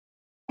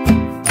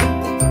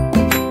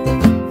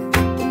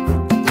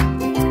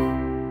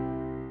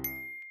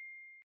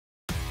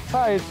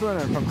Hi, it's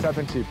Ronan from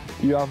CLAPNCLIP.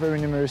 You are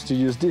very numerous to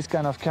use this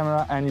kind of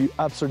camera and you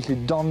absolutely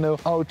don't know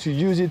how to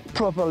use it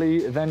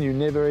properly, then you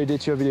never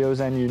edit your videos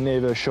and you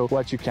never show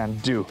what you can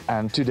do.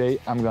 And today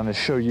I'm gonna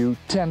show you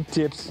 10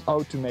 tips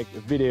how to make a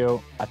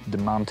video at the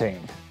mountain.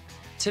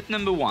 Tip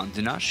number 1,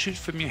 do not shoot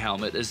from your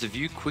helmet as the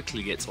view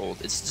quickly gets old.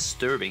 It's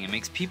disturbing and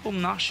makes people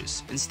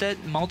nauseous. Instead,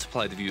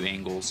 multiply the view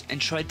angles and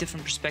try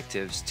different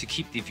perspectives to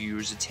keep the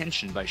viewer's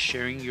attention by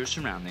sharing your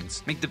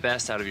surroundings. Make the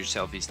best out of your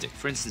selfie stick.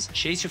 For instance,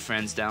 chase your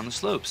friends down the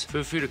slopes.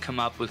 Feel free to come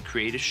up with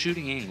creative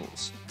shooting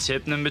angles.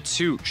 Tip number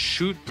 2,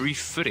 shoot brief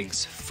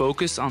footings.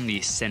 Focus on the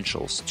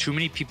essentials. Too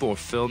many people are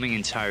filming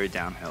entire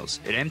downhills.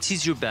 It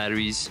empties your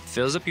batteries,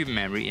 fills up your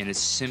memory, and is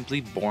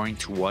simply boring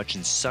to watch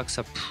and sucks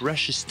up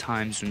precious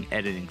times when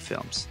editing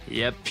films.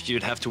 Yep,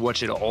 you'd have to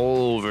watch it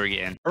all over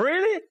again.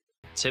 Really?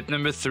 Tip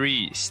number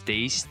 3,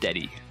 stay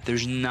steady.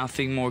 There's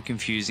nothing more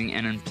confusing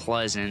and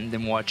unpleasant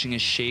than watching a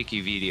shaky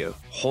video.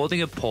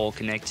 Holding a pole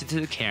connected to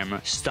the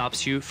camera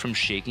stops you from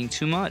shaking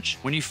too much.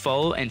 When you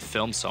follow and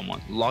film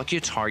someone, lock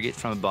your target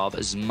from above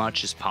as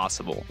much as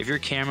possible. If your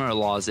camera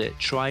allows it,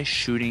 try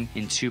shooting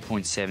in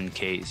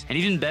 2.7Ks, and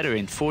even better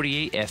in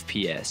 48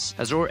 FPS,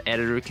 as our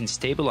editor can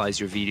stabilize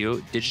your video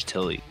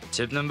digitally.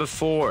 Tip number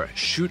 4,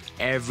 shoot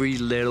every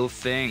little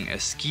thing. A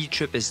ski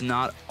trip is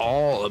not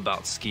all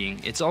about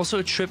skiing. It's also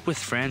a trip with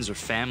friends or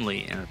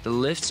family, and the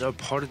lifts are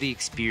part of the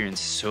experience,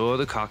 so are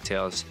the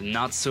cocktails, the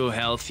not so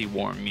healthy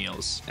warm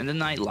meals, and the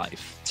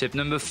nightlife. Tip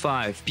number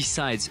 5,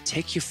 besides,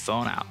 take your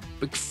phone out.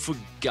 But for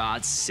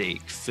God's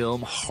sake,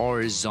 film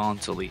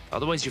horizontally,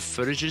 otherwise your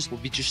footages will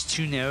be just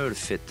too narrow to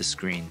fit the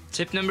screen.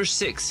 Tip number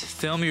 6,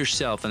 film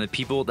yourself and the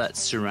people that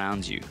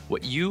surround you.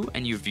 What you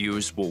and your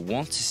viewers will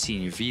want to see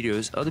in your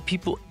videos are the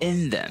people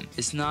in them.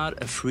 It's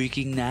not a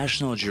freaking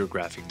National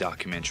Geographic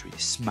documentary.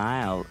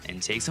 Smile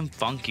and take some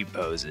funky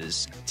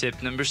poses.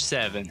 Tip number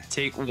 7,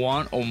 take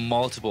one or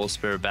multiple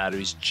spare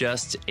batteries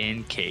just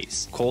in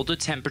case. Colder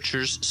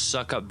temperatures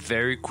suck up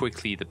very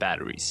quickly the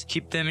batteries.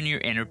 Keep them in your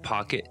inner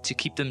pocket to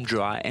keep them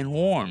dry and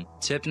warm.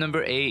 Tip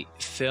number 8,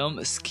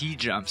 film ski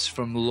jumps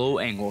from low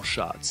angle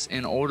shots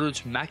in order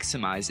to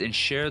maximize and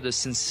share the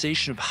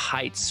sensation of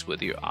heights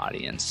with your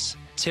audience.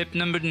 Tip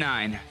number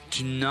 9,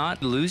 do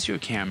not lose your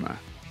camera.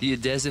 The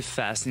adhesive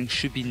fastening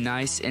should be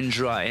nice and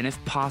dry, and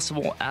if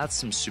possible, add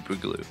some super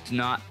glue. Do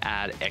not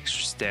add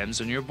extra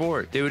stems on your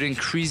board. They would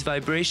increase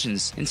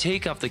vibrations and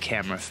take off the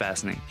camera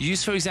fastening.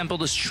 Use, for example,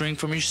 the string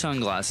from your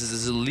sunglasses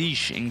as a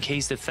leash in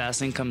case the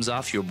fastening comes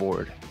off your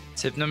board.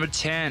 Tip number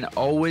 10,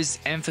 always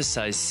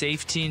emphasize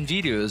safety in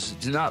videos.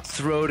 Do not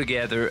throw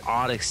together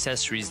odd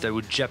accessories that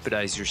would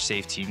jeopardize your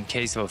safety in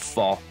case of a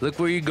fall. Look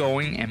where you're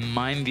going and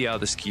mind the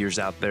other skiers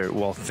out there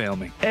while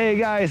filming. Hey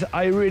guys,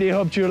 I really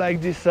hope you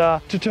like this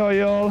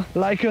tutorial.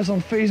 Like us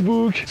on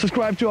Facebook,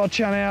 subscribe to our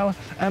channel,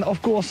 and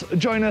of course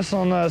join us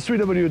on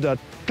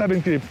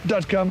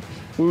www.clapnclip.com.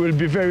 We will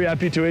be very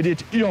happy to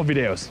edit your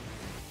videos.